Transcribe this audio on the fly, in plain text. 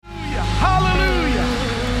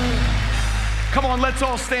on, let's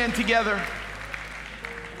all stand together.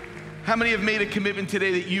 How many have made a commitment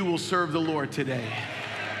today that you will serve the Lord today?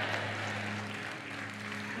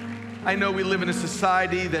 I know we live in a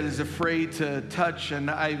society that is afraid to touch,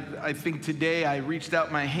 and I think today I reached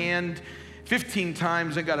out my hand 15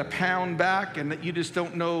 times and got a pound back, and you just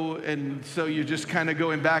don't know, and so you're just kind of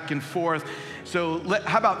going back and forth. So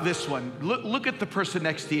how about this one? Look at the person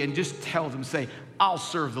next to you and just tell them, say, I'll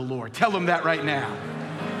serve the Lord. Tell them that right now.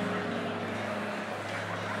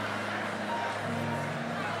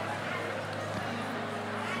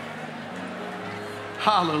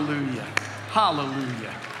 Hallelujah. Hallelujah.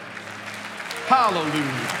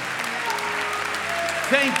 Hallelujah.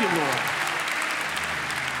 Thank you, Lord.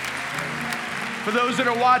 For those that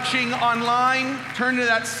are watching online, turn to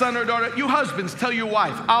that son or daughter. You husbands, tell your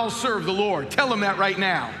wife, I'll serve the Lord. Tell them that right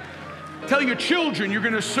now. Tell your children you're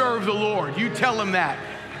going to serve the Lord. You tell them that.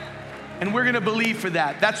 And we're going to believe for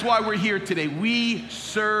that. That's why we're here today. We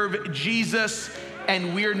serve Jesus,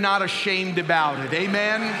 and we're not ashamed about it.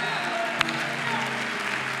 Amen.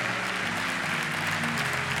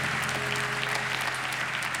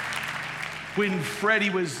 When Freddie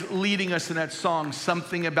was leading us in that song,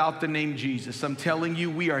 something about the name Jesus, I'm telling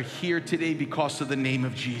you, we are here today because of the name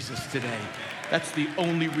of Jesus today. That's the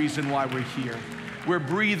only reason why we're here. We're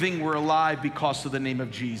breathing, we're alive because of the name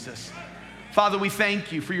of Jesus. Father, we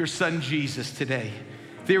thank you for your son Jesus today.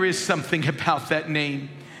 There is something about that name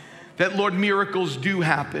that, Lord, miracles do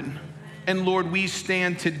happen. And Lord, we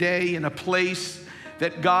stand today in a place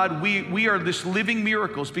that, God, we are this living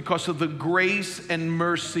miracles because of the grace and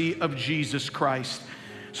mercy of Jesus Christ.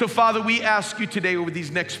 So, Father, we ask you today over these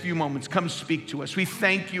next few moments, come speak to us. We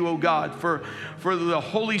thank you, oh God, for the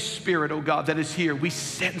Holy Spirit, oh God, that is here. We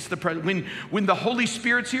sense the presence. When the Holy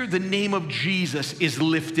Spirit's here, the name of Jesus is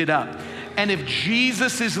lifted up. And if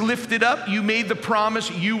Jesus is lifted up, you made the promise,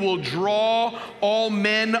 you will draw all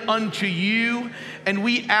men unto you. And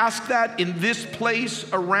we ask that in this place,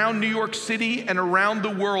 around New York City and around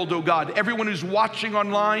the world, oh God. Everyone who's watching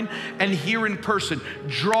online and here in person,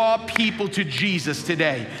 draw people to Jesus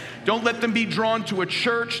today. Don't let them be drawn to a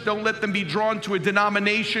church. Don't let them be drawn to a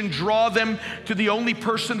denomination. Draw them to the only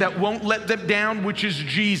person that won't let them down, which is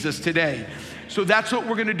Jesus today. So that's what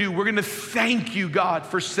we're going to do. We're going to thank you, God,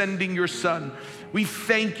 for sending your son. We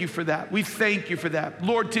thank you for that. We thank you for that.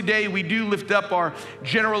 Lord, today we do lift up our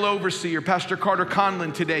general overseer, Pastor Carter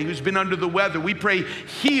Conlon today, who's been under the weather. We pray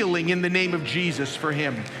healing in the name of Jesus for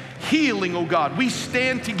him. Healing, oh God. We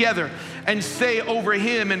stand together and say over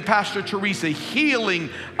him and Pastor Teresa,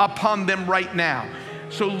 healing upon them right now.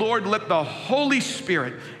 So Lord, let the Holy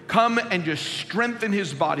Spirit come and just strengthen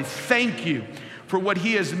his body. Thank you for what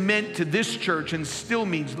he has meant to this church and still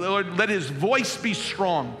means. Lord, let his voice be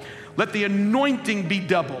strong. Let the anointing be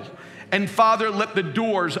double. And Father, let the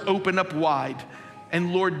doors open up wide.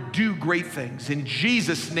 And Lord, do great things. In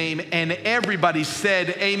Jesus' name, and everybody said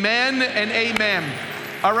amen and amen.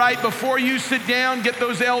 All right, before you sit down, get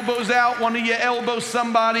those elbows out. One of you elbow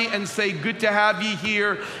somebody and say, good to have you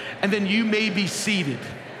here. And then you may be seated.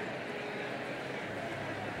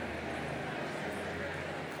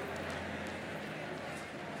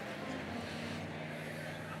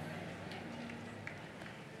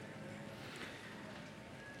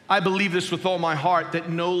 I believe this with all my heart, that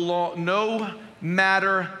no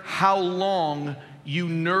matter how long you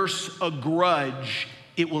nurse a grudge,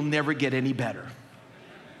 it will never get any better.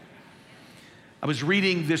 I was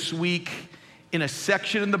reading this week in a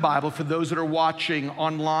section in the Bible, for those that are watching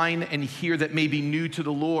online and here that may be new to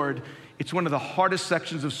the Lord, it's one of the hardest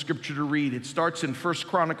sections of Scripture to read. It starts in 1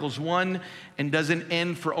 Chronicles 1 and doesn't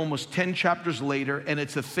end for almost 10 chapters later, and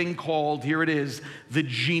it's a thing called, here it is, the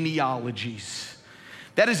genealogies.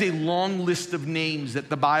 That is a long list of names that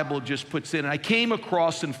the Bible just puts in. And I came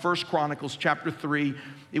across in 1 Chronicles chapter 3,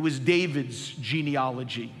 it was David's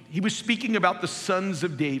genealogy. He was speaking about the sons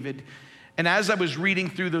of David. And as I was reading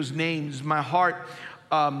through those names, my heart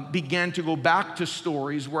began to go back to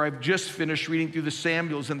stories where I've just finished reading through the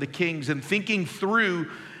Samuels and the Kings and thinking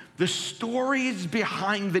through the stories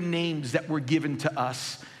behind the names that were given to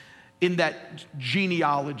us in that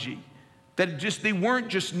genealogy. That they weren't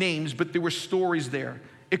just names, but there were stories there.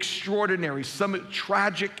 Extraordinary, some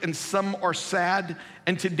tragic and some are sad.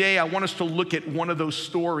 And today I want us to look at one of those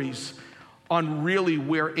stories on really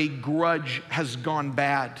where a grudge has gone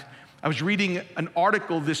bad. I was reading an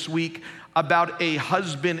article this week about a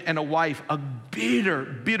husband and a wife, a bitter,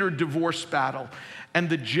 bitter divorce battle. And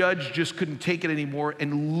the judge just couldn't take it anymore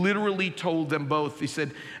and literally told them both. He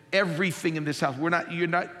said, everything in this house,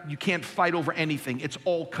 you can't fight over anything. It's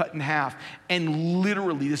all cut in half. And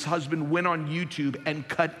literally, this husband went on YouTube and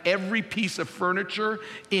cut every piece of furniture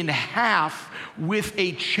in half with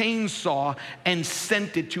a chainsaw and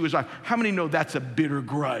sent it to his wife. How many know that's a bitter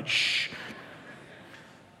grudge?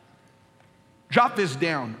 Jot this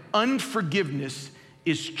down. Unforgiveness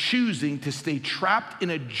is choosing to stay trapped in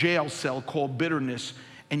a jail cell called bitterness,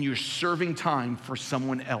 and you're serving time for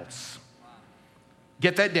someone else.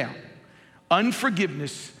 Get that down.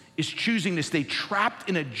 Unforgiveness is choosing to stay trapped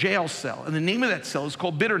in a jail cell, and the name of that cell is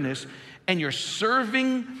called bitterness, and you're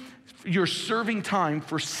serving time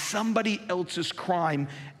for somebody else's crime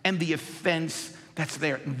and the offense that's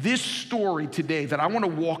there. This story today that I want to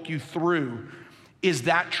walk you through is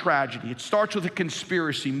that tragedy. It starts with a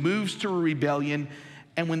conspiracy, moves to a rebellion,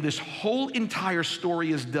 and when this whole entire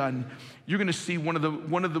story is done, you're gonna see one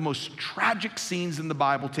of the most tragic scenes in the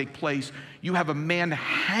Bible take place. You have a man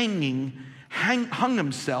hung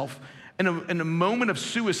himself in a moment of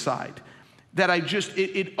suicide that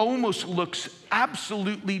it almost looks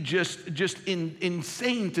absolutely just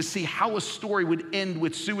insane to see how a story would end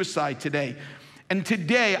with suicide today. And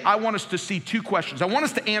today, I want us to see two questions. I want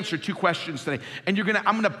us to answer two questions today. And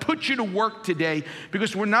I'm gonna put you to work today,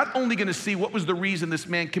 because we're not only gonna see what was the reason this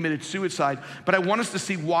man committed suicide, but I want us to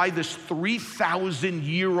see why this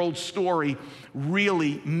 3,000-year-old story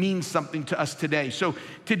really means something to us today. So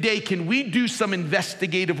today, can we do some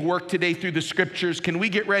investigative work today through the scriptures? Can we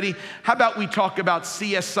get ready? How about we talk about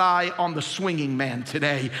CSI on the swinging man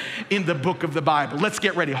today in the book of the Bible? Let's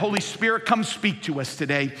get ready. Holy Spirit, come speak to us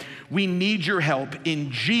today. We need your help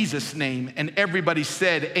in Jesus' name. And everybody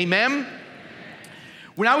said, amen?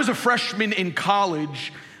 When I was a freshman in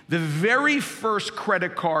college, the very first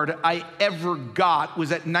credit card I ever got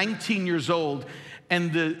was at 19 years old.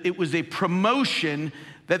 And it was a promotion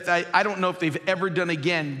that I don't know if they've ever done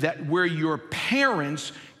again, that where your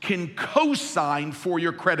parents can co-sign for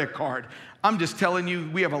your credit card. I'm just telling you,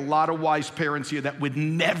 we have a lot of wise parents here that would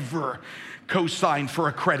never co-sign for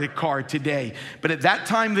a credit card today. But at that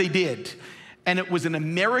time they did. And it was an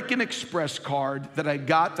American Express card that I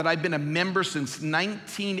got, that I've been a member since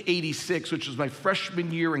 1986, which was my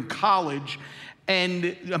freshman year in college.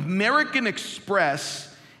 And American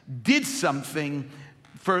Express did something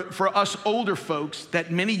for us older folks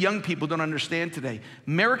that many young people don't understand today.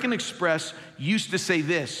 American Express used to say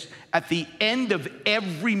this: at the end of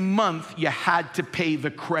every month, you had to pay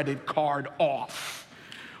the credit card off.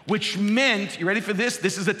 Which meant, you ready for this?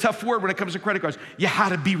 This is a tough word when it comes to credit cards. You had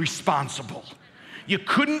to be responsible. You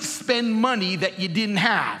couldn't spend money that you didn't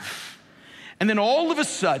have. And then all of a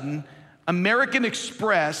sudden, American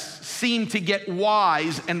Express seemed to get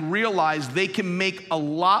wise and realize they can make a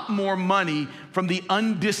lot more money from the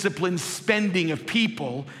undisciplined spending of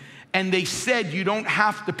people. And they said you don't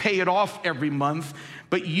have to pay it off every month,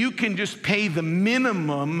 but you can just pay the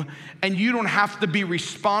minimum and you don't have to be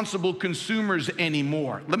responsible consumers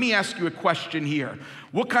anymore. Let me ask you a question here.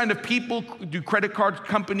 What kind of people do credit card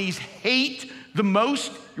companies hate the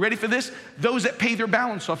most? You ready for this? Those that pay their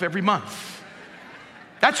balance off every month.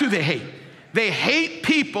 That's who they hate. They hate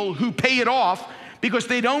people who pay it off because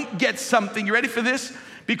they don't get something. You ready for this?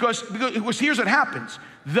 Because here's what happens.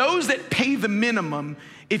 Those that pay the minimum,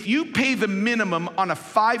 if you pay the minimum on a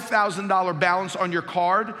 $5,000 balance on your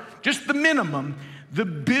card, just the minimum,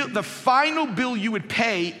 the final bill you would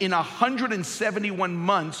pay in 171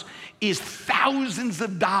 months is thousands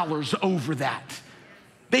of dollars over that.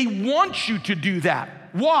 They want you to do that.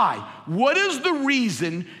 Why? What is the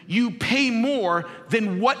reason you pay more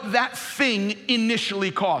than what that thing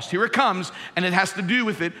initially cost? Here it comes, and it has to do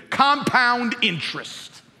with it: compound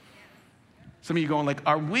interest. Some of you going like,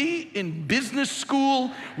 are we in business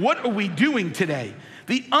school? What are we doing today?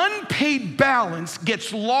 The unpaid balance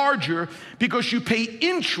gets larger because you pay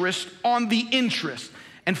interest on the interest.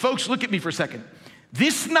 And folks, look at me for a second.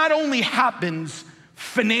 This not only happens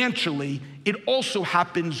financially, it also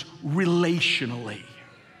happens relationally.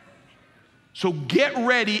 So get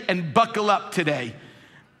ready and buckle up today.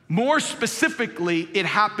 More specifically, it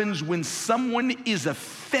happens when someone is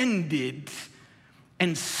offended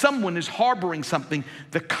and someone is harboring something,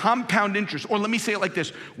 the compound interest. Or let me say it like this: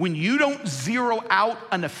 when you don't zero out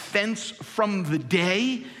an offense from the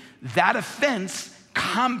day, that offense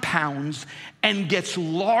compounds and gets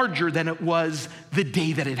larger than it was the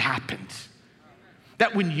day that it happened.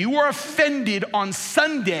 That when you are offended on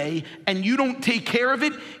Sunday and you don't take care of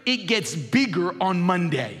it, it gets bigger on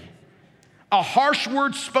Monday. A harsh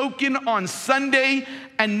word spoken on Sunday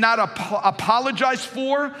and not apologized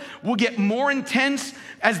for will get more intense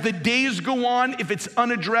as the days go on if it's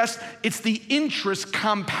unaddressed. It's the interest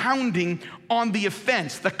compounding on the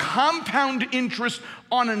offense. The compound interest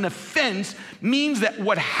on an offense means that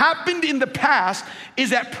what happened in the past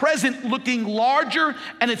is at present looking larger,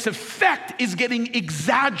 and its effect is getting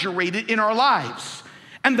exaggerated in our lives.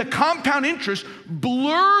 And the compound interest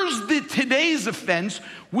blurs today's offense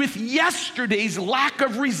with yesterday's lack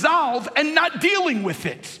of resolve and not dealing with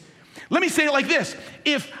it. Let me say it like this.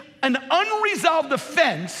 If an unresolved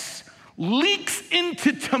offense leaks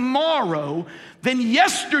into tomorrow, then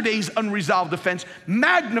yesterday's unresolved offense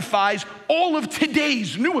magnifies all of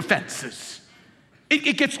today's new offenses.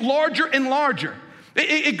 It gets larger and larger.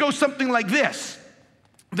 It goes something like this.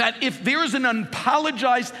 That if there is an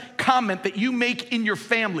unapologized comment that you make in your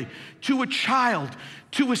family to a child,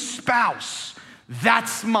 to a spouse,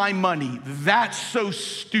 that's my money, that's so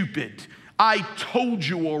stupid, I told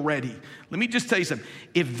you already. Let me just tell you something.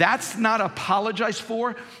 If that's not apologized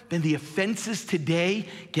for, then the offenses today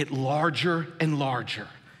get larger and larger.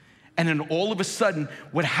 And then all of a sudden,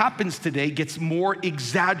 what happens today gets more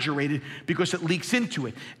exaggerated because it leaks into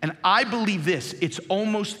it. And I believe this, it's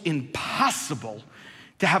almost impossible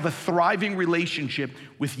to have a thriving relationship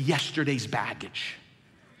with yesterday's baggage.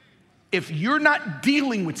 If you're not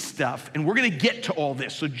dealing with stuff, and we're gonna get to all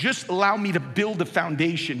this, so just allow me to build a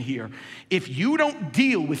foundation here. If you don't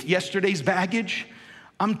deal with yesterday's baggage,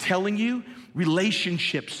 I'm telling you,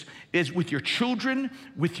 relationships is with your children,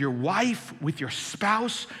 with your wife, with your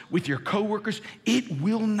spouse, with your coworkers, it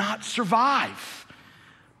will not survive.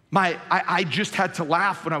 I just had to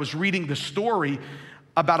laugh when I was reading the story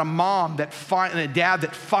about a mom and a dad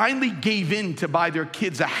that finally gave in to buy their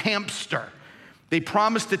kids a hamster. They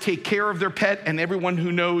promised to take care of their pet, and everyone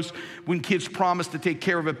who knows when kids promise to take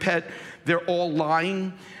care of a pet, they're all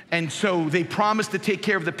lying. And so they promised to take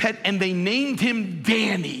care of the pet, and they named him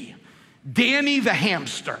Danny the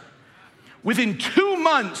hamster. Within 2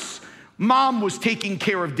 months, mom was taking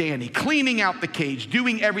care of Danny, cleaning out the cage,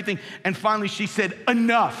 doing everything, and finally she said,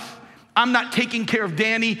 enough. I'm not taking care of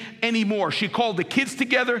Danny anymore. She called the kids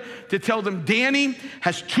together to tell them Danny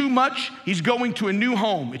has too much. He's going to a new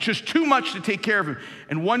home. It's just too much to take care of him.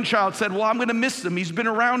 And one child said, well, I'm going to miss him. He's been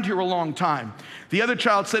around here a long time. The other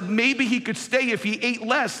child said, maybe he could stay if he ate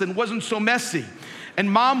less and wasn't so messy.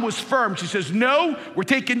 And mom was firm. She says, no, we're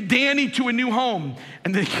taking Danny to a new home.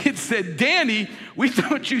 And the kids said, Danny, we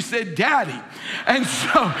thought you said daddy. And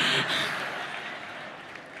so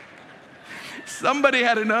somebody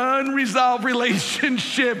had an unresolved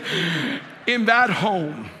relationship in that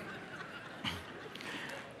home.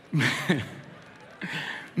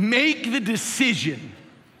 Make the decision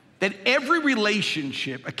that every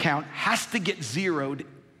relationship account has to get zeroed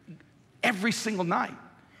every single night,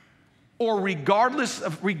 or regardless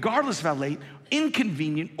of how late,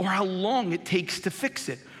 inconvenient, or how long it takes to fix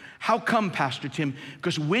it. How come, Pastor Tim?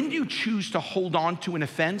 Because when you choose to hold on to an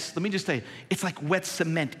offense, let me just tell you, it's like wet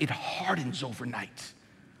cement. It hardens overnight.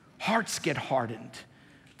 Hearts get hardened.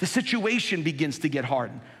 The situation begins to get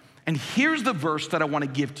hardened. And here's the verse that I want to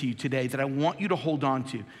give to you today that I want you to hold on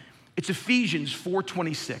to. It's Ephesians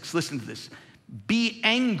 4:26. Listen to this. Be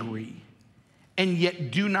angry and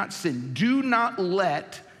yet do not sin. Do not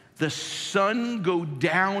let the sun go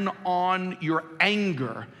down on your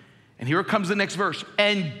anger. And here comes the next verse.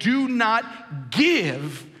 And do not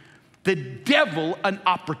give the devil an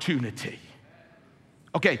opportunity.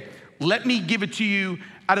 Okay, let me give it to you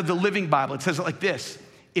out of the Living Bible. It says it like this.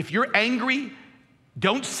 If you're angry,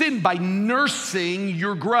 don't sin by nursing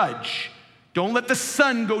your grudge. Don't let the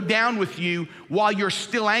sun go down with you while you're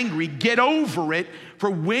still angry. Get over it. For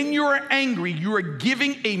when you're angry, you are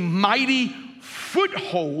giving a mighty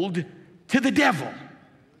foothold to the devil.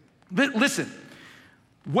 Listen.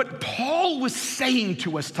 What Paul was saying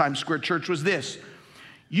to us, Times Square Church, was this.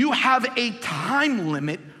 You have a time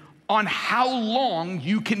limit on how long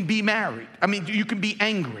you can be married. I mean, you can be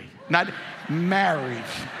angry, not married.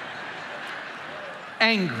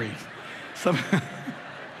 Angry.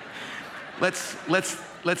 Let's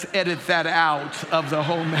edit that out of the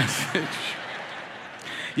whole message.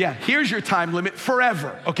 Yeah, here's your time limit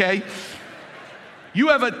forever, okay? You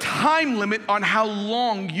have a time limit on how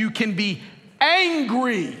long you can be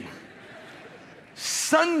angry.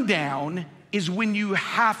 Sundown is when you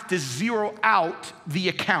have to zero out the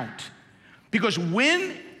account. Because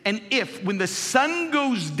when the sun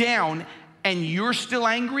goes down and you're still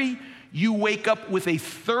angry, you wake up with a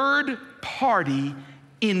third party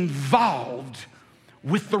involved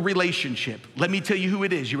with the relationship. Let me tell you who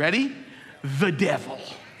it is. You ready? The devil.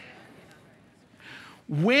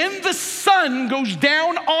 when the sun goes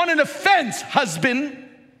down on an offense, husband,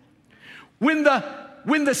 when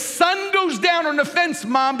the sun goes down on an offense,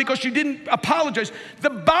 mom, because you didn't apologize, the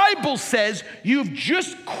Bible says you've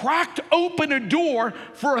just cracked open a door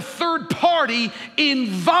for a third party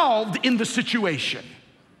involved in the situation.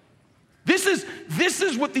 This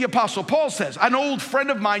is what the Apostle Paul says. An old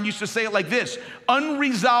friend of mine used to say it like this: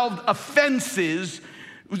 unresolved offenses,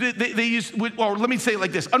 or let me say it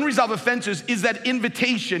like this: unresolved offenses is that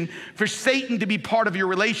invitation for Satan to be part of your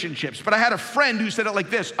relationships. But I had a friend who said it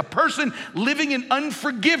like this: a person living in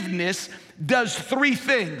unforgiveness does three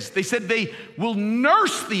things. They said they will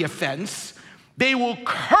nurse the offense, they will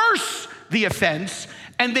curse the offense,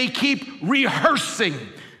 and they keep rehearsing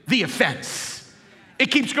the offense. It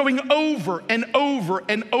keeps going over and over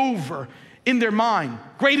and over in their mind.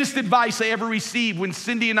 Greatest advice I ever received when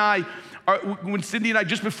Cindy and I,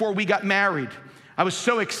 just before we got married, I was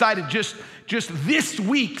so excited. Just this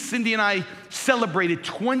week, Cindy and I celebrated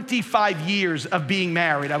 25 years of being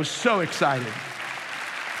married. I was so excited.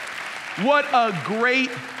 What a great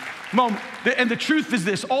moment. And the truth is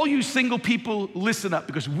this: all you single people, listen up,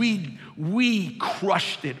 because we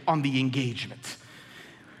crushed it on the engagement.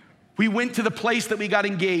 We went to the place that we got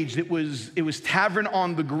engaged. It was Tavern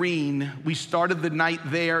on the Green. We started the night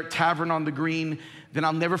there, Tavern on the Green. Then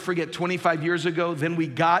I'll never forget, 25 years ago, then we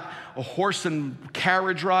got a horse and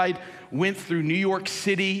carriage ride, went through New York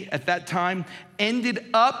City at that time, ended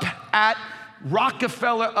up at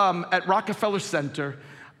Rockefeller Center.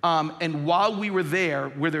 And while we were there,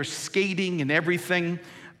 where they're skating and everything,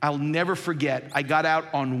 I'll never forget, I got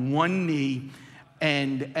out on one knee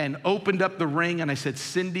and opened up the ring, and I said,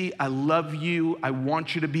 Cindy, I love you. I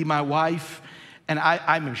want you to be my wife.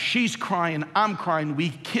 And she's crying, I'm crying. We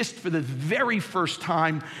kissed for the very first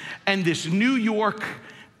time, and this New York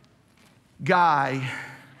guy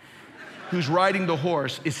who's riding the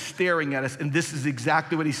horse is staring at us, and this is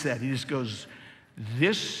exactly what he said. He just goes,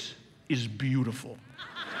 "This is beautiful."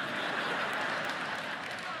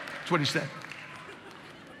 That's what he said.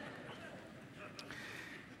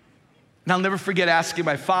 And I'll never forget asking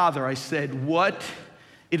my father, I said, what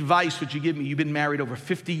advice would you give me? You've been married over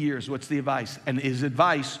 50 years. What's the advice? And his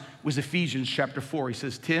advice was Ephesians chapter 4. He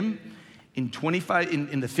says, Tim, in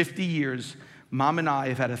the 50 years, Mom and I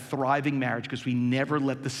have had a thriving marriage because we never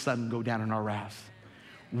let the sun go down in our wrath.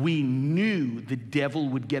 We knew the devil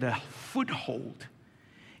would get a foothold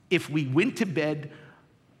if we went to bed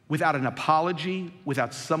without an apology,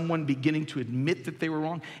 without someone beginning to admit that they were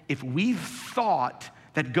wrong. If we thought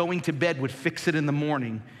that going to bed would fix it in the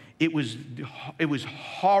morning, it was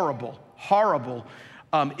horrible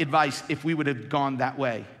advice if we would have gone that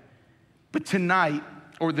way. But tonight,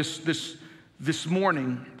 or this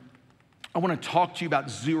morning, I want to talk to you about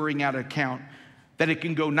zeroing out an account, that it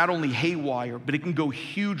can go not only haywire, but it can go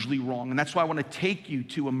hugely wrong. And that's why I want to take you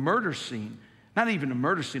to a murder scene, not even a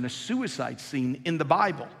murder scene, a suicide scene in the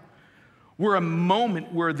Bible, where a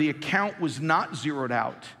moment where the account was not zeroed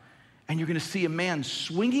out. And you're going to see a man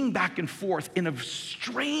swinging back and forth in a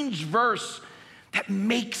strange verse that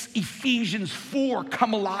makes Ephesians 4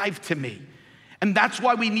 come alive to me. And that's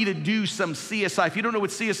why we need to do some CSI. If you don't know what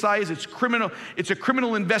CSI is, it's a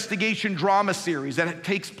criminal investigation drama series that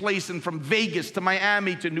takes place from Vegas to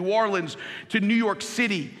Miami to New Orleans to New York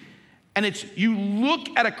City. And you look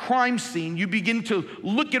at a crime scene, you begin to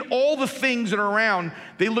look at all the things that are around.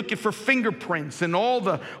 They look for fingerprints, and all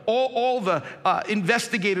the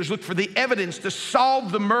investigators look for the evidence to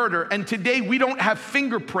solve the murder. And today we don't have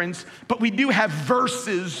fingerprints, but we do have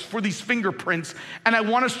verses for these fingerprints. And I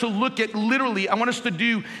want us to look at I want us to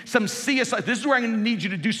do some CSI. This is where I'm going to need you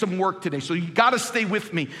to do some work today. So you got to stay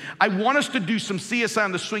with me. I want us to do some CSI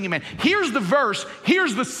on the swinging man. Here's the verse.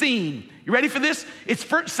 Here's the scene. You ready for this? It's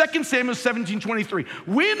 2 Samuel 17:23.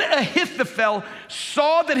 When Ahithophel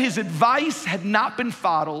saw that his advice had not been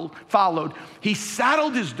followed, he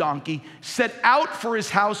saddled his donkey, set out for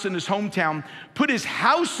his house in his hometown, put his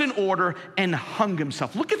house in order, and hung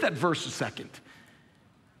himself. Look at that verse a second.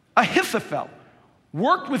 Ahithophel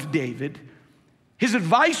worked with David. His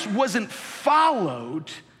advice wasn't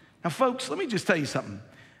followed. Now, folks, let me just tell you something.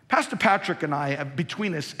 Pastor Patrick and I,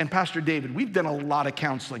 between us and Pastor David, we've done a lot of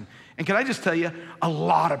counseling. And can I just tell you, a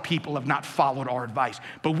lot of people have not followed our advice,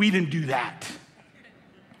 but we didn't do that.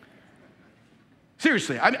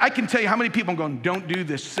 Seriously, I can tell you how many people are going, don't do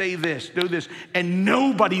this, say this, do this, and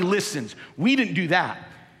nobody listens. We didn't do that.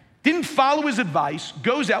 Didn't follow his advice,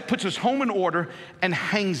 goes out, puts his home in order, and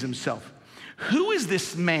hangs himself. Who is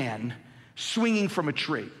this man swinging from a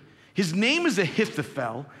tree? His name is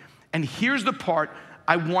Ahithophel, and here's the part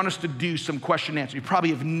I want us to do some question and answer. You probably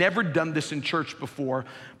have never done this in church before,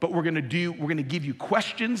 but we're gonna give you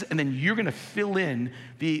questions, and then you're gonna fill in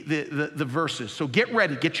the verses. So get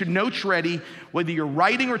ready, get your notes ready. Whether you're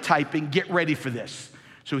writing or typing, get ready for this.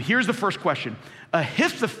 So here's the first question.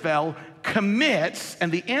 Ahithophel commits,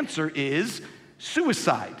 and the answer is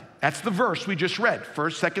suicide. That's the verse we just read,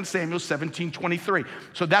 1st, 2nd Samuel 17:23.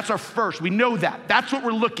 So that's our first, we know that. That's what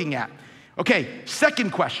we're looking at. Okay,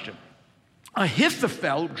 second question.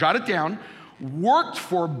 Ahithophel, jot it down, worked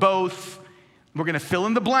for both, we're gonna fill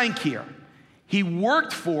in the blank here. He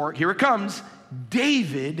worked for, here it comes,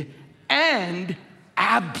 David and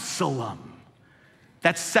Absalom.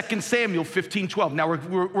 That's 2 Samuel 15:12. Now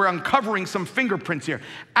we're uncovering some fingerprints here.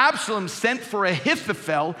 Absalom sent for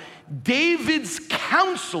Ahithophel, David's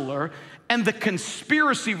counselor, and the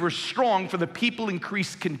conspiracy was strong, for the people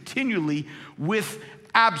increased continually with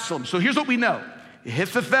Absalom. So here's what we know.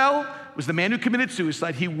 Ahithophel was the man who committed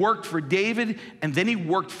suicide. He worked for David, and then he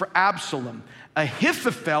worked for Absalom.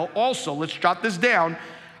 Ahithophel also, let's jot this down,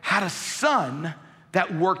 had a son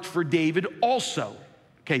that worked for David also.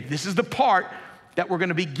 Okay, this is the part that we're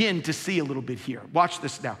gonna begin to see a little bit here. Watch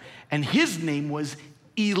this now. And his name was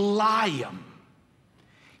Eliam.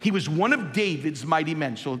 He was one of David's mighty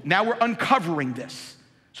men. So now we're uncovering this.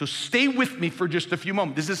 So stay with me for just a few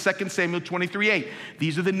moments. This is 2 Samuel 23:8.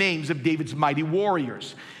 These are the names of David's mighty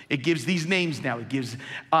warriors. It gives these names now. It gives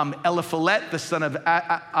Eliphalet, the son of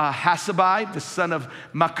Hasabai, the son of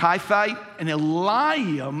Machithite, and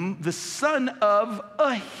Eliam, the son of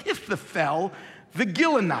Ahithophel, the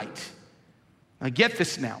Gilonite. Now get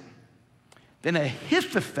this now. Then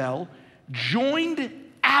Ahithophel joined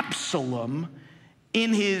Absalom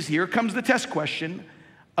in his, here comes the test question,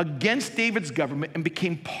 against David's government, and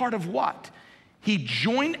became part of what? He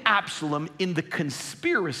joined Absalom in the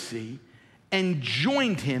conspiracy and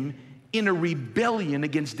joined him in a rebellion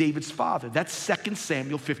against David's father. That's 2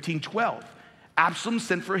 Samuel 15:12. Absalom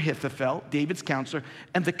sent for Ahithophel, David's counselor,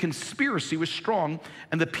 and the conspiracy was strong,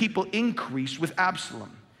 and the people increased with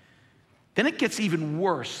Absalom. Then it gets even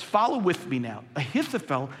worse. Follow with me now.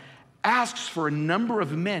 Ahithophel asks for a number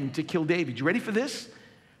of men to kill David. You ready for this?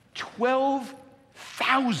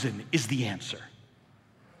 12,000 is the answer.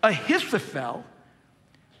 Ahithophel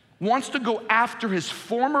wants to go after his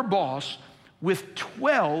former boss with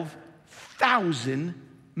 12,000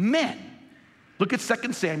 men. Look at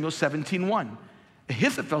 2 Samuel 17:1.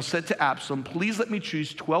 Ahithophel said to Absalom, please let me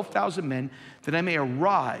choose 12,000 men that I may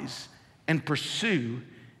arise and pursue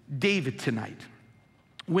David tonight.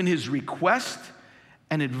 When his request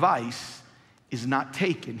and advice is not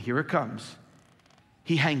taken, here it comes,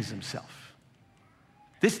 he hangs himself.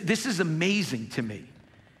 This is amazing to me.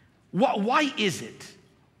 Why is it?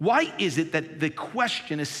 Why is it that the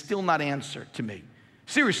question is still not answered to me?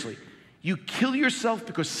 Seriously, you kill yourself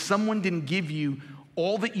because someone didn't give you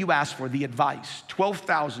all that you asked for, the advice,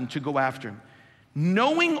 12,000 to go after him.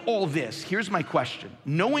 Knowing all this, here's my question.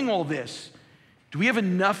 Knowing all this, do we have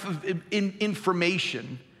enough of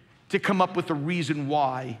information to come up with a reason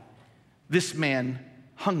why this man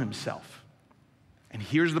hung himself? And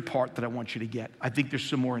here's the part that I want you to get. I think there's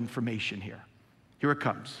some more information here. Here it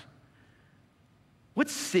comes. What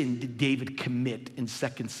sin did David commit in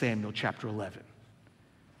 2 Samuel chapter 11?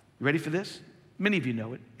 You ready for this? Many of you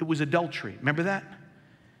know it. It was adultery. Remember that?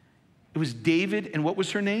 It was David, and what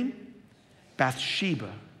was her name?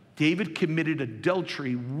 Bathsheba. David committed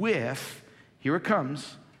adultery with, here it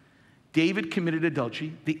comes, David committed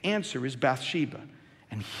adultery. The answer is Bathsheba.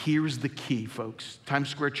 And here's the key, folks. Times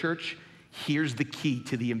Square Church, here's the key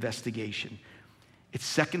to the investigation. It's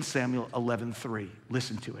 2 Samuel 11:3.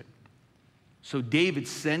 Listen to it. So David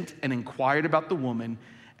sent and inquired about the woman,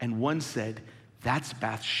 and one said, that's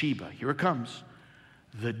Bathsheba. Here it comes.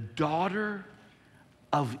 The daughter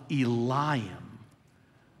of Eliam,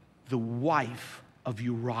 the wife of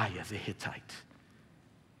Uriah the Hittite.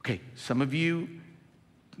 Okay, some of you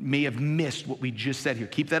may have missed what we just said here.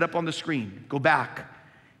 Keep that up on the screen. Go back.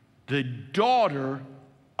 The daughter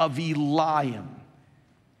of Eliam.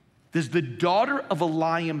 Does the daughter of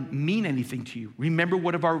Eliam mean anything to you? Remember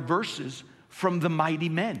one of our verses from the mighty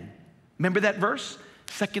men. Remember that verse?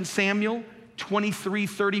 2 Samuel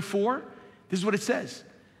 23:34. This is what it says.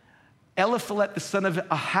 Eliphalet, the son of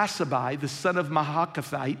Ahasabai, the son of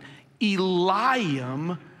Mahachathite,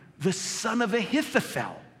 Eliam, the son of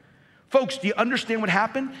Ahithophel. Folks, do you understand what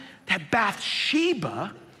happened? That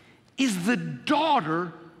Bathsheba is the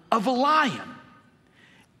daughter of Eliam.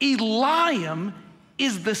 Eliam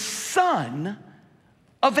is the son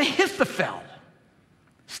of Ahithophel.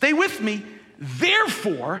 Stay with me.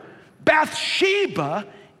 Therefore, Bathsheba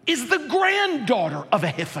is the granddaughter of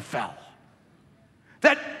Ahithophel.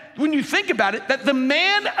 That when you think about it, that the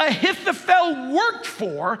man Ahithophel worked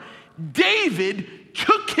for, David,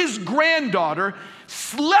 took his granddaughter,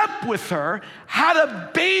 slept with her, had a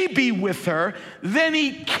baby with her, then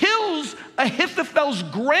he kills Ahithophel's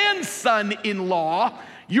grandson-in-law,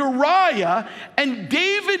 Uriah, and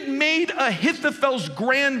David made Ahithophel's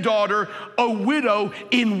granddaughter a widow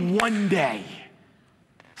in one day.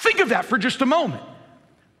 Think of that for just a moment.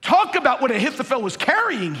 Talk about what Ahithophel was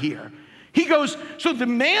carrying here. He goes, so the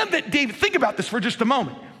man that David, think about this for just a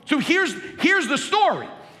moment. So here's the story.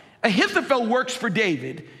 Ahithophel works for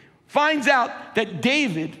David, finds out that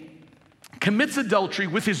David commits adultery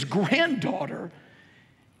with his granddaughter,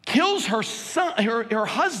 kills her son, her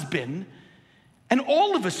husband, and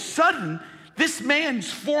all of a sudden, this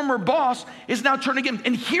man's former boss is now turning him.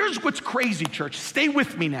 And here's what's crazy, church. Stay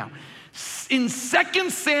with me now. In 2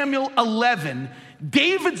 Samuel 11,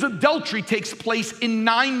 David's adultery takes place in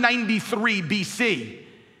 993 BC.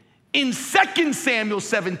 In 2 Samuel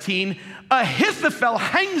 17, Ahithophel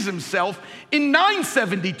hangs himself in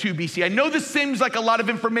 972 BC. I know this seems like a lot of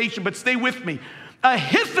information, but stay with me.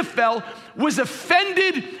 Ahithophel was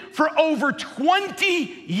offended for over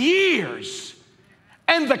 20 years,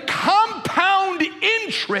 and the compound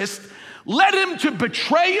interest led him to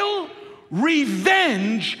betrayal,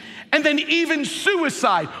 revenge, and then even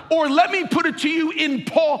suicide. Or let me put it to you in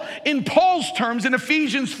Paul's terms in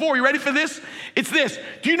Ephesians 4. You ready for this? It's this.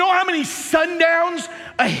 Do you know how many sundowns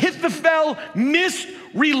Ahithophel missed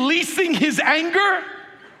releasing his anger?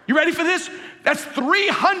 You ready for this? That's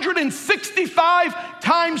 365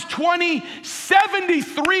 times 20,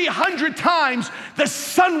 7,300 times the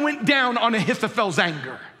sun went down on Ahithophel's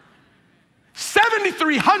anger.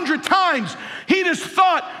 7,300 times he just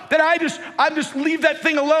thought that I just leave that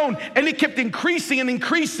thing alone, and it kept increasing and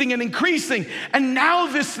increasing and increasing. And now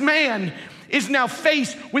this man is now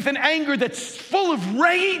faced with an anger that's full of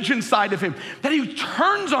rage inside of him, that he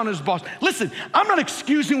turns on his boss. Listen, I'm not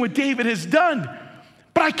excusing what David has done,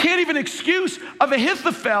 but I can't even excuse of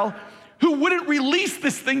Ahithophel who wouldn't release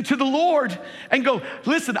this thing to the Lord and go,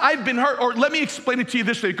 listen, I've been hurt. Or let me explain it to you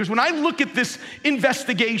this way, because when I look at this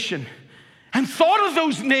investigation and thought of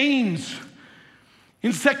those names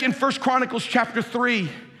in 1 Chronicles chapter 3,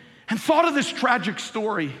 and thought of this tragic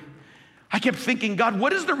story, I kept thinking, God,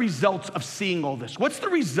 what is the result of seeing all this? What's the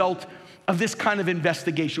result of this kind of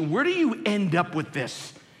investigation? Where do you end up with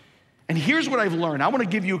this? And here's what I've learned. I want to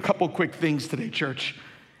give you a couple quick things today, church.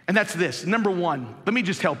 And that's this. Number one, let me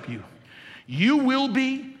just help you. You will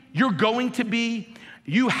be, you're going to be,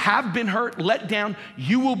 you have been hurt, let down,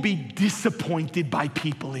 you will be disappointed by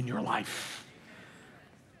people in your life.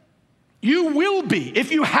 You will be.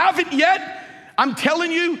 If you haven't yet, I'm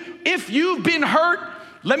telling you, if you've been hurt,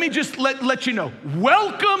 let me just let you know,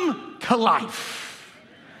 welcome to life.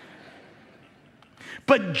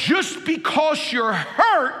 But just because you're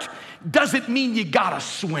hurt doesn't mean you gotta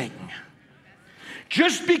swing.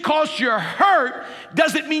 Just because you're hurt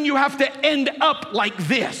doesn't mean you have to end up like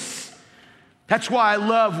this. That's why I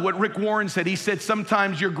love what Rick Warren said. He said,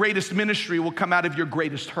 sometimes your greatest ministry will come out of your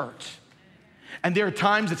greatest hurt. And there are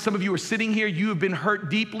times that some of you are sitting here, you have been hurt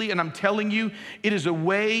deeply, and I'm telling you, it is a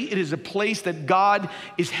way, it is a place that God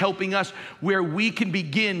is helping us where we can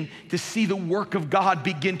begin to see the work of God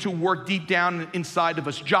begin to work deep down inside of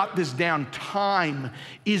us. Jot this down. Time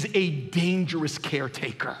is a dangerous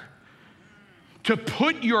caretaker. To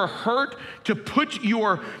put your hurt, to put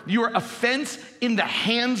your offense in the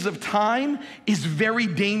hands of time is very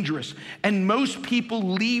dangerous. And most people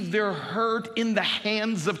leave their hurt in the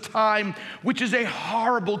hands of time, which is a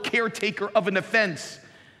horrible caretaker of an offense.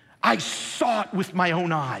 I saw it with my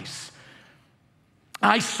own eyes.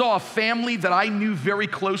 I saw a family that I knew very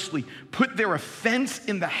closely put their offense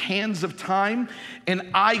in the hands of time, and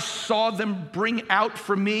I saw them bring out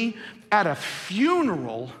for me at a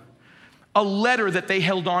funeral a letter that they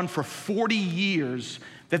held on for 40 years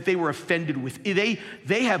that they were offended with.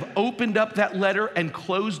 They have opened up that letter and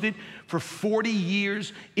closed it for 40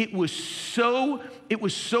 years. It was so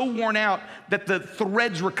worn out that the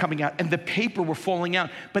threads were coming out and the paper were falling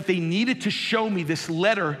out. But they needed to show me this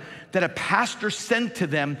letter that a pastor sent to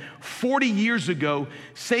them 40 years ago,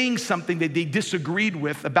 saying something that they disagreed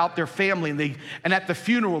with about their family. And at the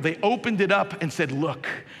funeral, they opened it up and said, look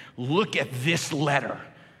at this letter.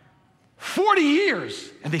 40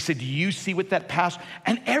 years. And they said, do you see what that pastor?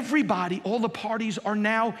 And everybody, all the parties are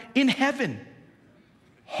now in heaven.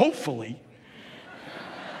 Hopefully.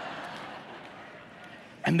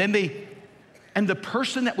 And the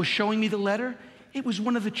person that was showing me the letter, it was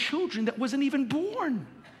one of the children that wasn't even born.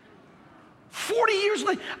 40 years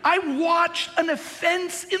later, I watched an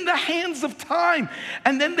offense in the hands of time.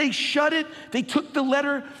 And then they shut it. They took the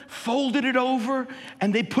letter, folded it over,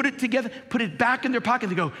 and they put it together, put it back in their pocket.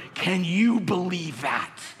 They go, can you believe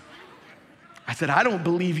that? I said, I don't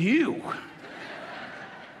believe you.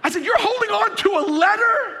 I said, you're holding on to a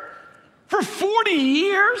letter for 40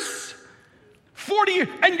 years? 40 years,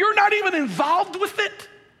 and you're not even involved with it?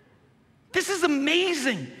 This is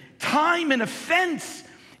amazing. Time and offense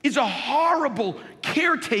is a horrible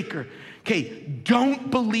caretaker. Okay, don't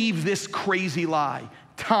believe this crazy lie.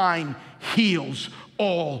 Time heals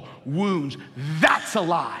all wounds. That's a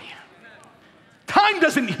lie. Time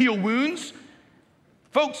doesn't heal wounds.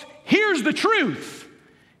 Folks, here's the truth.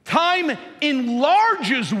 Time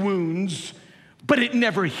enlarges wounds, but it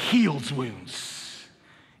never heals wounds.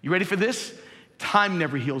 You ready for this? Time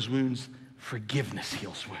never heals wounds. Forgiveness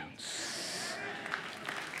heals wounds.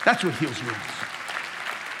 That's what heals wounds.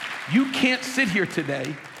 You can't sit here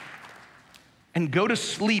today and go to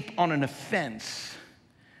sleep on an offense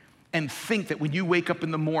and think that when you wake up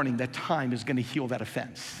in the morning that time is going to heal that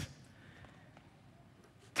offense.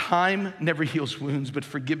 Time never heals wounds, but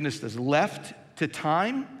forgiveness does. Left to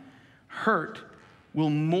time, hurt will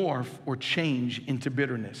morph or change into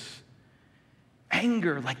bitterness.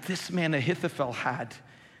 Anger, like this man Ahithophel had,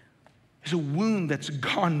 is a wound that's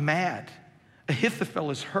gone mad.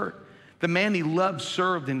 Ahithophel is hurt. The man he loved,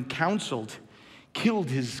 served, and counseled killed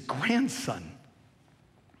his grandson.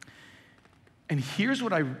 And here's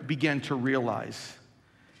what I began to realize,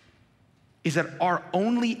 is that our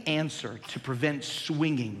only answer to prevent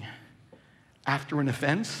swinging after an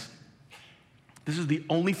offense, this is the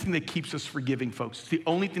only thing that keeps us forgiving, folks. It's the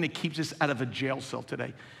only thing that keeps us out of a jail cell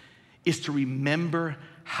today, is to remember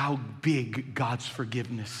how big God's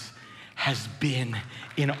forgiveness has been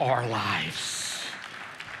in our lives.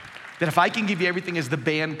 That if I can give you everything as the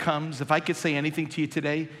band comes, if I could say anything to you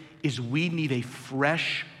today, is we need a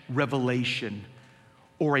fresh revelation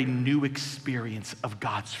or a new experience of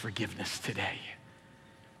God's forgiveness today.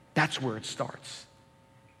 That's where it starts.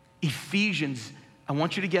 Ephesians, I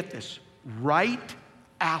want you to get this, right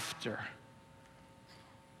after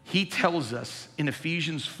he tells us in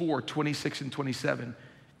Ephesians 4, 26 and 27,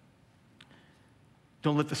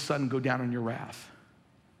 don't let the sun go down on your wrath.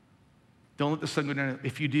 Don't let the sun go down.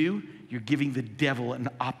 If you do, you're giving the devil an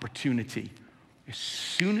opportunity. As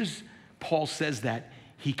soon as Paul says that,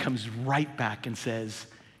 he comes right back and says,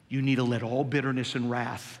 you need to let all bitterness and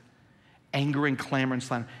wrath, anger and clamor and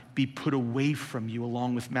slander be put away from you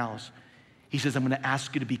along with malice. He says, I'm going to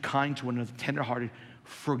ask you to be kind to one another, tenderhearted,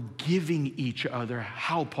 forgiving each other.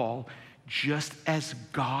 How, Paul? Just as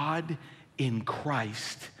God in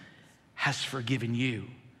Christ has forgiven you.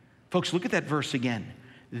 Folks, look at that verse again.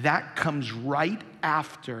 That comes right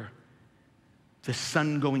after the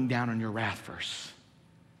sun going down on your wrath verse.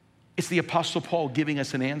 It's the Apostle Paul giving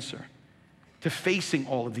us an answer to facing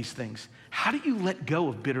all of these things. How do you let go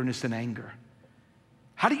of bitterness and anger?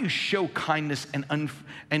 How do you show kindness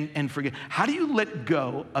and forgive? How do you let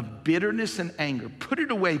go of bitterness and anger? Put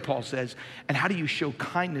it away, Paul says. And how do you show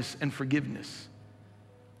kindness and forgiveness?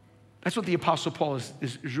 That's what the Apostle Paul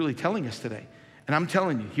is really telling us today. And I'm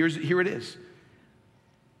telling you, here it is.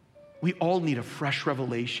 We all need a fresh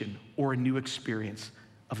revelation or a new experience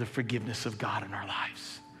of the forgiveness of God in our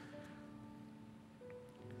lives.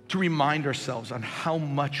 To remind ourselves on how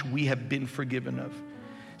much we have been forgiven of.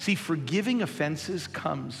 See, forgiving offenses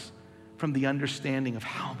comes from the understanding of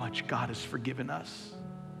how much God has forgiven us.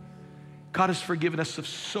 God has forgiven us of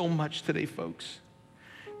so much today, folks.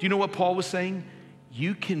 Do you know what Paul was saying?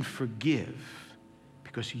 You can forgive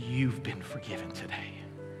because you've been forgiven today.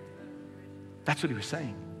 That's what he was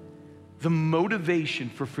saying. The motivation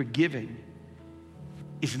for forgiving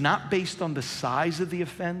is not based on the size of the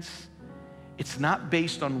offense. It's not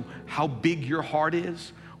based on how big your heart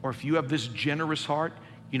is or if you have this generous heart.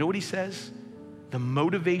 You know what he says? The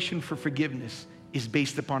motivation for forgiveness is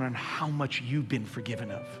based upon on how much you've been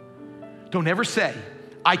forgiven of. Don't ever say,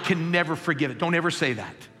 I can never forgive it. Don't ever say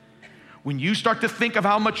that. When you start to think of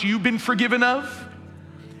how much you've been forgiven of,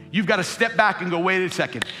 you've got to step back and go, wait a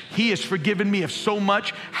second. He has forgiven me of so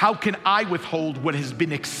much. How can I withhold what has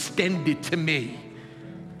been extended to me?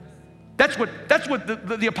 That's what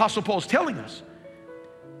the Apostle Paul is telling us.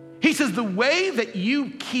 He says the way that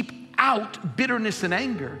you keep out bitterness and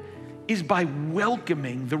anger is by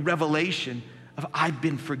welcoming the revelation of I've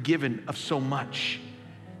been forgiven of so much.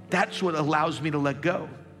 That's what allows me to let go.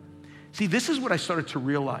 See, this is what I started to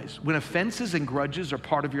realize. When offenses and grudges are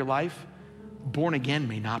part of your life, born again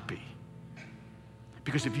may not be.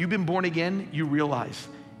 Because if you've been born again, you realize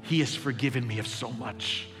He has forgiven me of so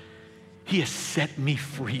much. He has set me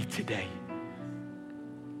free today.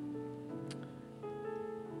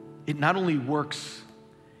 it not only works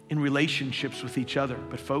in relationships with each other,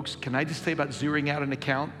 but folks, can I just say about zeroing out an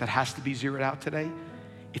account that has to be zeroed out today?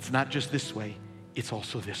 It's not just this way, it's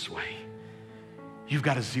also this way. You've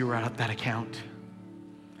got to zero out that account.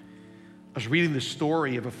 I was reading the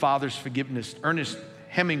story of a father's forgiveness. Ernest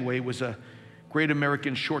Hemingway was a great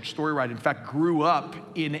American short story writer. In fact, grew up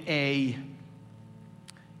in a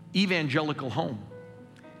evangelical home,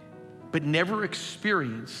 but never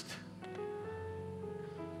experienced,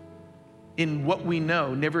 in what we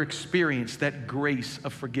know, never experienced that grace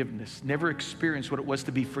of forgiveness, never experienced what it was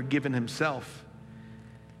to be forgiven himself.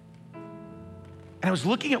 And I was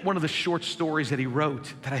looking at one of the short stories that he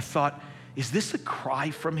wrote that I thought, is this a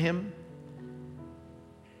cry from him?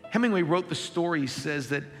 Hemingway wrote the story. He says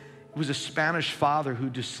that it was a Spanish father who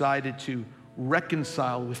decided to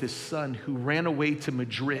reconcile with his son who ran away to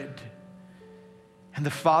Madrid. And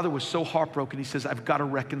the father was so heartbroken. He says, I've got to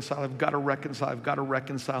reconcile, I've got to reconcile, I've got to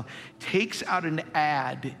reconcile. Takes out an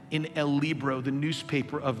ad in El Libro, the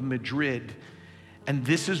newspaper of Madrid. And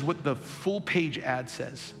this is what the full page ad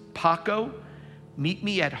says. Paco, meet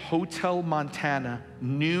me at Hotel Montana,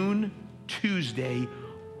 noon Tuesday.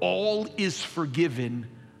 All is forgiven,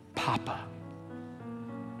 Papa.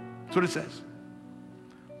 That's what it says.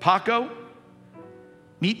 Paco,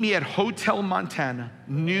 meet me at Hotel Montana,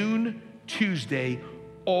 noon Tuesday.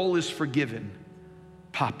 All is forgiven,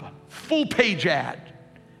 Papa. Full page ad,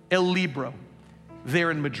 El Libro,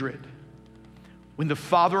 there in Madrid. When the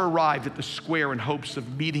father arrived at the square in hopes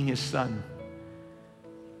of meeting his son,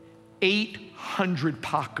 800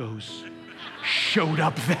 Pacos showed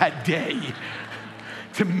up that day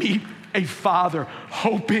to meet a father,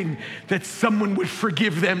 hoping that someone would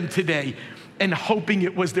forgive them today and hoping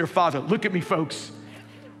it was their father. Look at me, folks.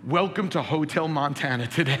 Welcome to Hotel Montana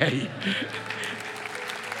today.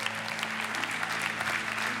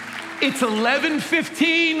 It's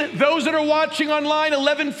 11:15. Those that are watching online,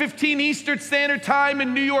 11:15 Eastern Standard Time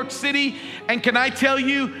in New York City. And can I tell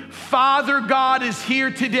you, Father God is here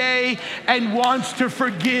today and wants to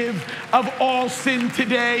forgive of all sin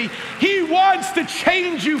today. He wants to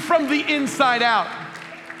change you from the inside out.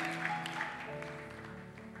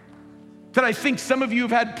 That I think some of you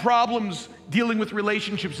have had problems dealing with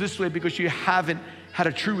relationships this way because you haven't had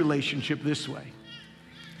a true relationship this way.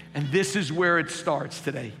 And this is where it starts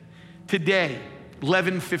today. Today,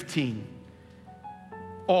 11:15,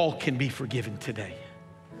 all can be forgiven today.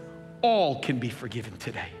 All can be forgiven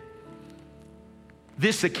today.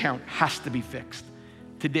 This account has to be fixed.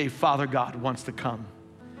 Today, Father God wants to come.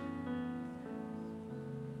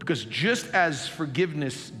 Because just as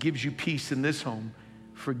forgiveness gives you peace in this home,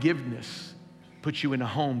 forgiveness puts you in a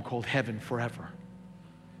home called heaven forever.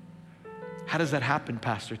 How does that happen,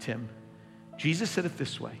 Pastor Tim? Jesus said it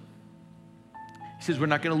this way. He says, we're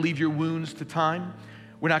not going to leave your wounds to time.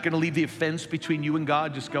 We're not going to leave the offense between you and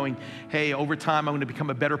God just going, hey, over time, I'm going to become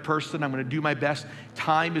a better person. I'm going to do my best.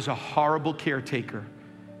 Time is a horrible caretaker.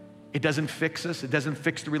 It doesn't fix us. It doesn't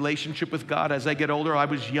fix the relationship with God. As I get older, I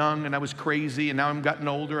was young and I was crazy, and now I'm gotten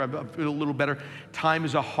older. I feel a little better. Time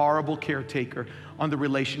is a horrible caretaker on the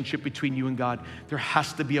relationship between you and God. There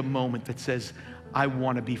has to be a moment that says, I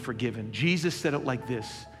want to be forgiven. Jesus said it like this.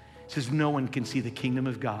 He says, no one can see the kingdom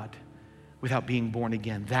of God without being born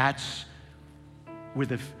again. That's where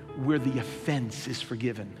the offense is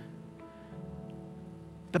forgiven.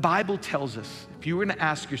 The Bible tells us, if you were going to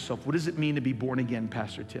ask yourself, what does it mean to be born again,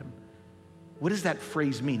 Pastor Tim? What does that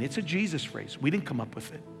phrase mean? It's a Jesus phrase. We didn't come up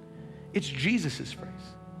with it. It's Jesus's phrase.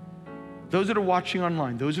 Those that are watching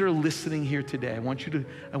online, those that are listening here today, I want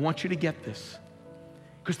you to get this.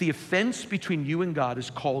 Because the offense between you and God is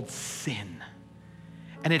called sin.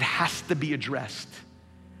 And it has to be addressed.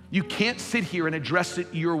 You can't sit here and address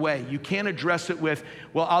it your way. You can't address it with,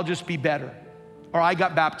 well, I'll just be better. Or I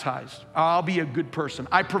got baptized. Or I'll be a good person.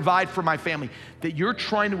 I provide for my family. That you're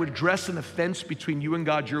trying to address an offense between you and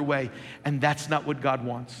God your way. And that's not what God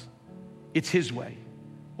wants. It's His way.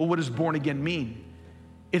 Well, what does born again mean?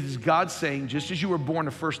 It is God saying, just as you were born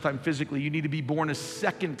a first time physically, you need to be born a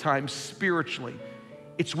second time spiritually.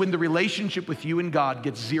 It's when the relationship with you and God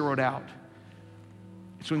gets zeroed out.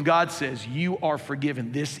 It's when God says, you are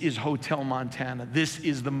forgiven. This is Hotel Montana. This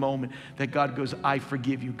is the moment that God goes, I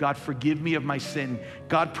forgive you. God, forgive me of my sin.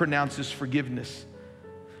 God pronounces forgiveness.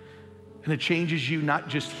 And it changes you not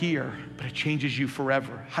just here, but it changes you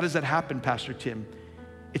forever. How does that happen, Pastor Tim?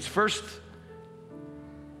 It's first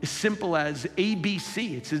as simple as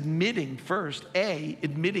ABC. It's admitting first,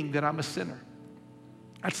 admitting that I'm a sinner.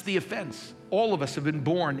 That's the offense. All of us have been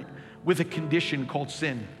born with a condition called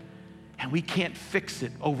sin. And we can't fix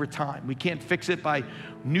it over time. We can't fix it by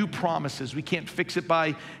new promises. We can't fix it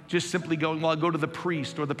by just simply going, well, I'll go to the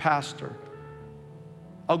priest or the pastor.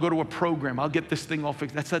 I'll go to a program. I'll get this thing all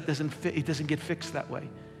fixed. That doesn't fit. It doesn't get fixed that way.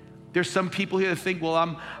 There's some people here that think,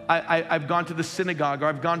 well, I've gone to the synagogue, or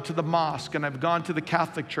I've gone to the mosque, and I've gone to the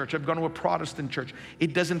Catholic church, I've gone to a Protestant church.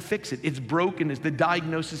 It doesn't fix it. It's brokenness. The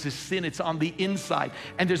diagnosis is sin. It's on the inside.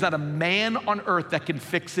 And there's not a man on earth that can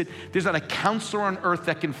fix it. There's not a counselor on earth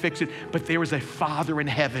that can fix it. But there is a Father in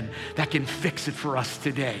heaven that can fix it for us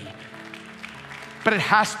today. But it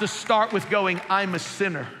has to start with going, I'm a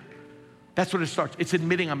sinner. That's what it starts. It's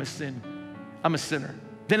admitting I'm a sinner.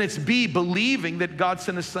 Then it's B, believing that God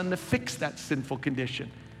sent his son to fix that sinful condition.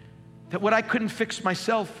 That what I couldn't fix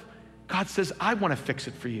myself, God says, I want to fix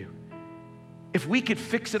it for you. If we could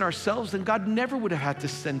fix it ourselves, then God never would have had to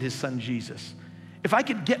send his son Jesus. If I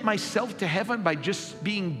could get myself to heaven by just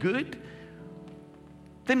being good,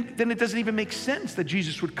 then it doesn't even make sense that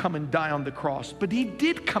Jesus would come and die on the cross. But he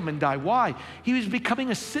did come and die. Why? He was becoming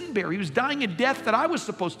a sin bearer. He was dying a death that I was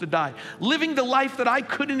supposed to die, living the life that I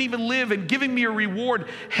couldn't even live, and giving me a reward,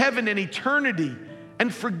 heaven and eternity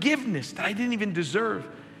and forgiveness that I didn't even deserve.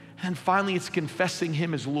 And finally, it's confessing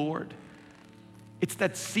him as Lord. It's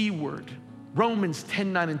that C word. Romans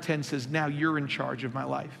 10:9 and 10 says, now you're in charge of my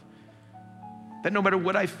life. That no matter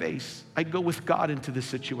what I face, I go with God into this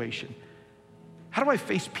situation. How do I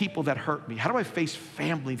face people that hurt me? How do I face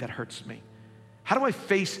family that hurts me? How do I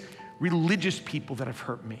face religious people that have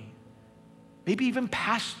hurt me? Maybe even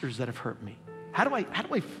pastors that have hurt me. How do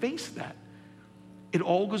I face that? It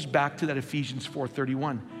all goes back to that Ephesians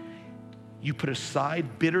 4:31. You put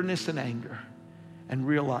aside bitterness and anger and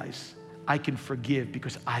realize I can forgive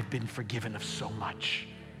because I've been forgiven of so much.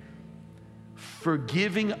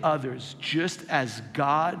 Forgiving others just as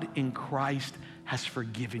God in Christ has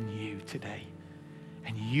forgiven you today.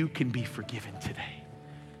 And you can be forgiven today.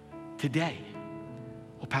 Today.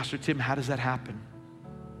 Well, Pastor Tim, how does that happen?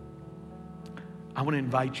 I want to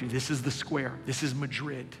invite you. This is the square. This is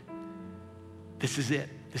Madrid. This is it.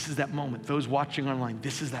 This is that moment. Those watching online,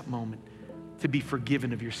 this is that moment to be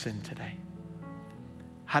forgiven of your sin today.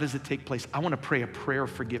 How does it take place? I want to pray a prayer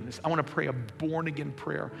of forgiveness. I want to pray a born-again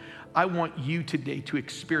prayer. I want you today to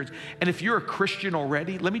experience. And if you're a Christian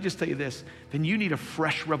already, let me just tell you this, then you need a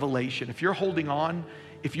fresh revelation. If you're holding on,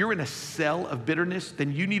 if you're in a cell of bitterness,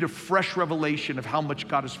 then you need a fresh revelation of how much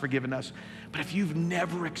God has forgiven us. But if you've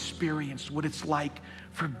never experienced what it's like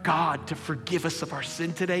for God to forgive us of our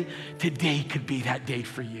sin today, today could be that day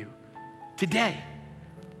for you. Today.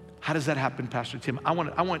 How does that happen, Pastor Tim? I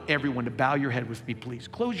want everyone to bow your head with me, please.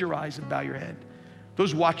 Close your eyes and bow your head.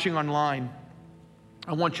 Those watching online,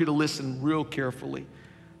 I want you to listen real carefully.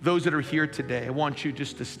 Those that are here today, I want you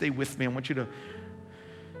just to stay with me. I want you to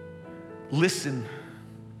listen.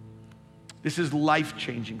 This is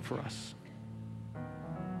life-changing for us.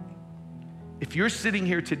 If you're sitting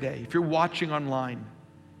here today, if you're watching online,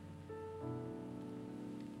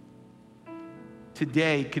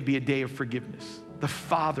 today could be a day of forgiveness. The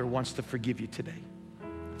Father wants to forgive you today.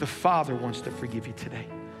 The Father wants to forgive you today.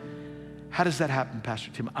 How does that happen,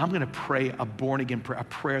 Pastor Tim? I'm going to pray a born-again prayer, a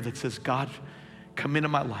prayer that says, God, come into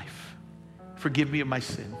my life. Forgive me of my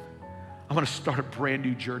sin. I want to start a brand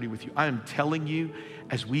new journey with you. I am telling you,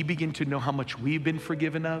 as we begin to know how much we've been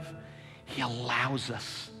forgiven of, he allows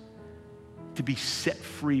us to be set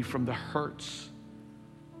free from the hurts.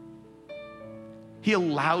 He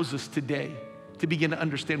allows us today to begin to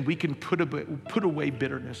understand we can put away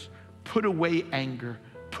bitterness, put away anger,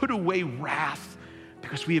 put away wrath,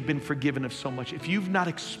 because we have been forgiven of so much. If you've not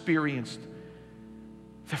experienced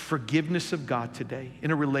the forgiveness of God today in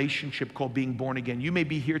a relationship called being born again, you may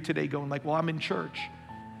be here today going like, well, I'm in church.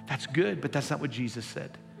 That's good, but that's not what Jesus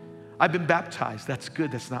said. I've been baptized. That's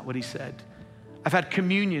good. That's not what he said. I've had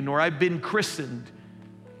communion, or I've been christened,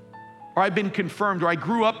 or I've been confirmed, or I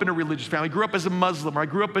grew up in a religious family, I grew up as a Muslim, or I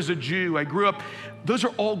grew up as a Jew, those are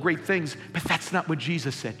all great things, but that's not what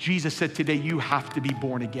Jesus said. Jesus said today you have to be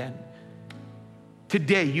born again.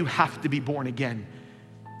 Today you have to be born again.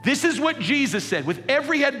 This is what Jesus said. With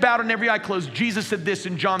every head bowed and every eye closed, Jesus said this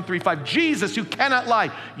in John 3:5. Jesus, who cannot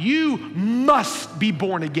lie, you must be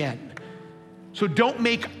born again. So don't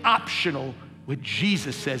make optional what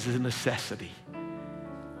Jesus says is a necessity.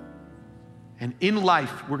 And in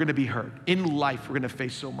life, we're going to be hurt. In life, we're going to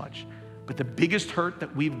face so much. But the biggest hurt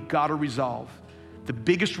that we've got to resolve, the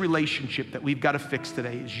biggest relationship that we've got to fix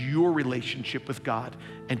today is your relationship with God.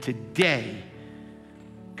 And today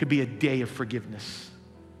could be a day of forgiveness,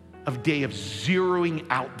 a day of zeroing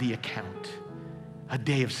out the account, a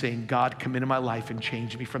day of saying, God, come into my life and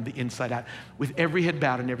change me from the inside out. With every head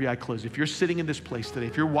bowed and every eye closed, if you're sitting in this place today,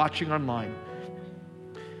 if you're watching online,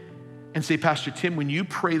 and say, Pastor Tim, when you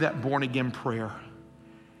pray that born again prayer,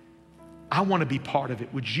 I want to be part of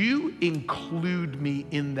it. Would you include me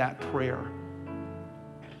in that prayer?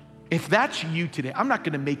 If that's you today, I'm not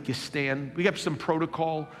going to make you stand. We have some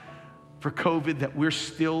protocol for COVID that we're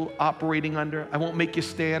still operating under. I won't make you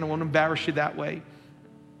stand. I won't embarrass you that way.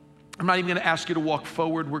 I'm not even going to ask you to walk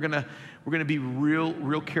forward. We're going to be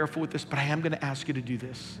real careful with this, but I am going to ask you to do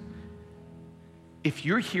this. If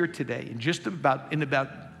you're here today, in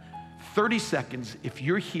about 30 seconds, if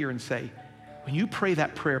you're here and say, when you pray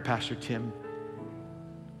that prayer, Pastor Tim,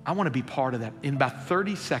 I want to be part of that. In about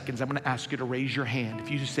 30 seconds, I'm going to ask you to raise your hand. If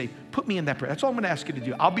you just say, put me in that prayer. That's all I'm going to ask you to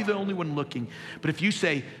do. I'll be the only one looking. But if you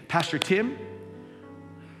say, Pastor Tim,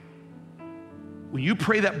 when you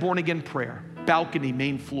pray that born again prayer, balcony,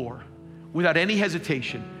 main floor, without any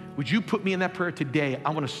hesitation, would you put me in that prayer today? I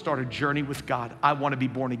want to start a journey with God. I want to be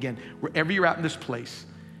born again. Wherever you're at in this place,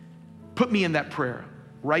 put me in that prayer.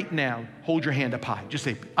 Right now, hold your hand up high. Just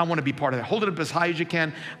say, I want to be part of that. Hold it up as high as you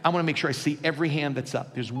can. I want to make sure I see every hand that's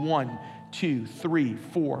up. There's 1, 2, 3,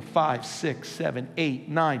 4, 5, 6, 7, 8,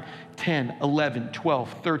 9, 10, 11,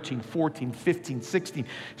 12, 13, 14, 15, 16,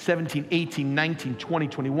 17, 18, 19, 20,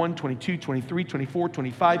 21, 22, 23, 24,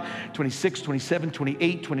 25, 26, 27,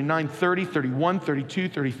 28, 29, 30, 31, 32,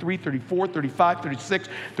 33, 34, 35, 36,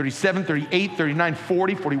 37, 38, 39,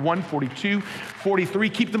 40, 41, 42, 43.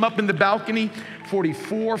 Keep them up in the balcony.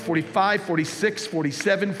 44, 45, 46,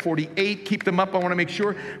 47, 48. Keep them up. I want to make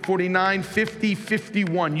sure. 49, 50,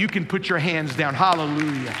 51. You can put your hands down.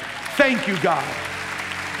 Hallelujah. Thank you, God.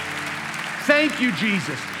 Thank you,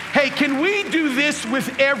 Jesus. Hey, can we do this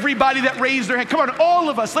with everybody that raised their hand? Come on, all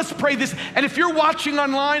of us, let's pray this. And if you're watching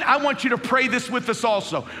online, I want you to pray this with us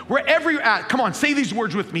also. Wherever you're at, come on, say these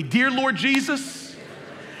words with me. Dear Lord Jesus,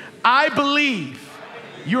 I believe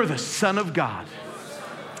you're the Son of God.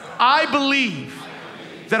 I believe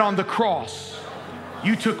that on the cross,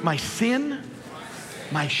 you took my sin,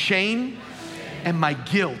 my shame, and my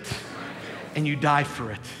guilt, and you died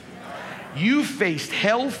for it. You faced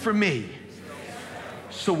hell for me,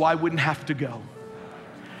 so I wouldn't have to go.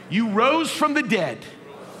 You rose from the dead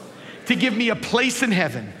to give me a place in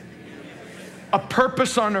heaven, a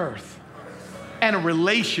purpose on earth, and a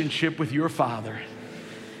relationship with your Father.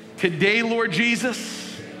 Today, Lord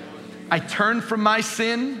Jesus, I turn from my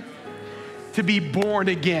sin to be born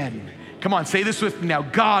again. Come on, say this with me now.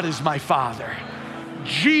 God is my Father.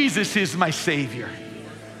 Jesus is my Savior.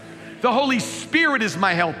 The Holy Spirit is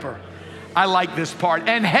my helper. I like this part.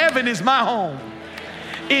 And heaven is my home.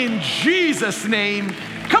 In Jesus' name.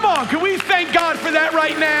 Come on, can we thank God for that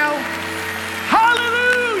right now?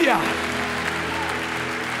 Hallelujah.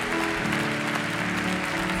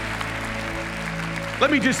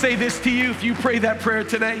 Let me just say this to you. If you pray that prayer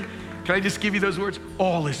today, can I just give you those words?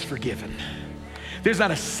 All is forgiven. There's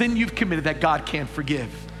not a sin you've committed that God can't forgive.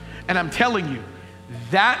 And I'm telling you,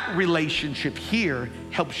 that relationship here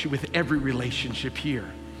helps you with every relationship here.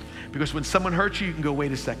 Because when someone hurts you, you can go,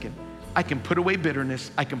 wait a second. I can put away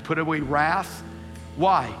bitterness. I can put away wrath.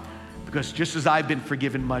 Why? Because just as I've been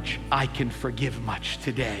forgiven much, I can forgive much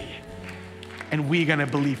today. And we're going to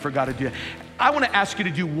believe for God to do that. I want to ask you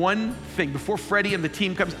to do one thing. Before Freddie and the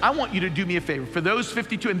team comes, I want you to do me a favor. For those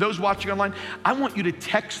 52 and those watching online, I want you to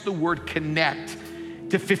text the word connect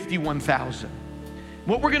to 51,000.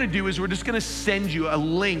 What we're going to do is we're just going to send you a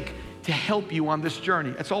link to help you on this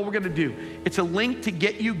journey. That's all we're going to do. It's a link to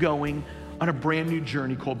get you going on a brand new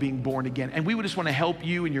journey called being born again. And we would just want to help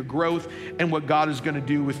you in your growth and what God is going to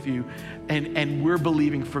do with you. And we're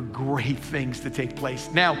believing for great things to take place.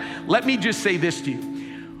 Now, let me just say this to you.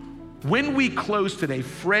 When we close today,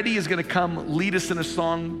 Freddie is going to come lead us in a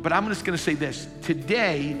song, but I'm just going to say this.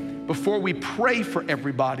 Today, before we pray for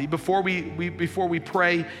everybody, before we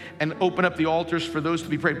pray and open up the altars for those to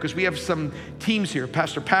be prayed, because we have some teams here.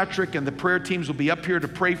 Pastor Patrick and the prayer teams will be up here to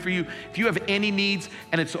pray for you. If you have any needs,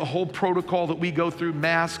 and it's a whole protocol that we go through,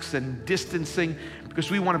 masks and distancing, because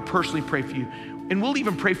we want to personally pray for you. And we'll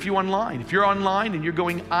even pray for you online. If you're online and you're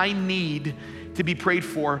going, I need to be prayed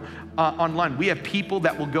for online. We have people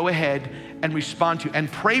that will go ahead and respond to you and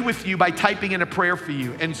pray with you by typing in a prayer for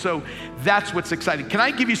you. And so that's what's exciting. Can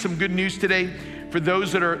I give you some good news today for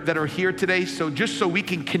those that are here today? So just so we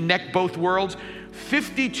can connect both worlds,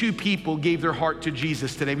 52 people gave their heart to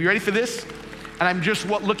Jesus today. Are you ready for this? And I'm just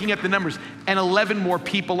looking at the numbers. And 11 more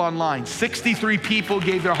people online. 63 people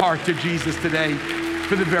gave their heart to Jesus today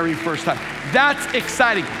for the very first time. That's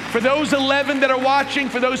exciting. For those 11 that are watching,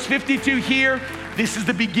 for those 52 here, This is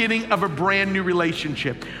the beginning of a brand new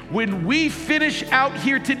relationship. When we finish out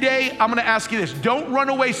here today, I'm gonna ask you this. Don't run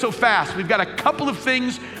away so fast. We've got a couple of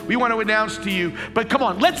things we want to announce to you. But come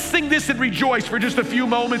on, let's sing this and rejoice for just a few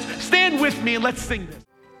moments. Stand with me and let's sing this.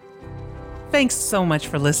 Thanks so much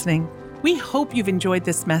for listening. We hope you've enjoyed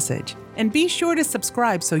this message. And be sure to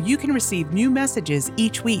subscribe so you can receive new messages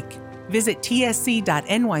each week. Visit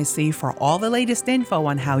tsc.nyc for all the latest info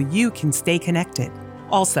on how you can stay connected.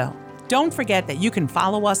 Also, don't forget that you can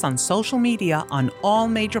follow us on social media on all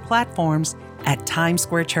major platforms at Times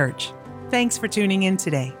Square Church. Thanks for tuning in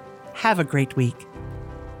today. Have a great week.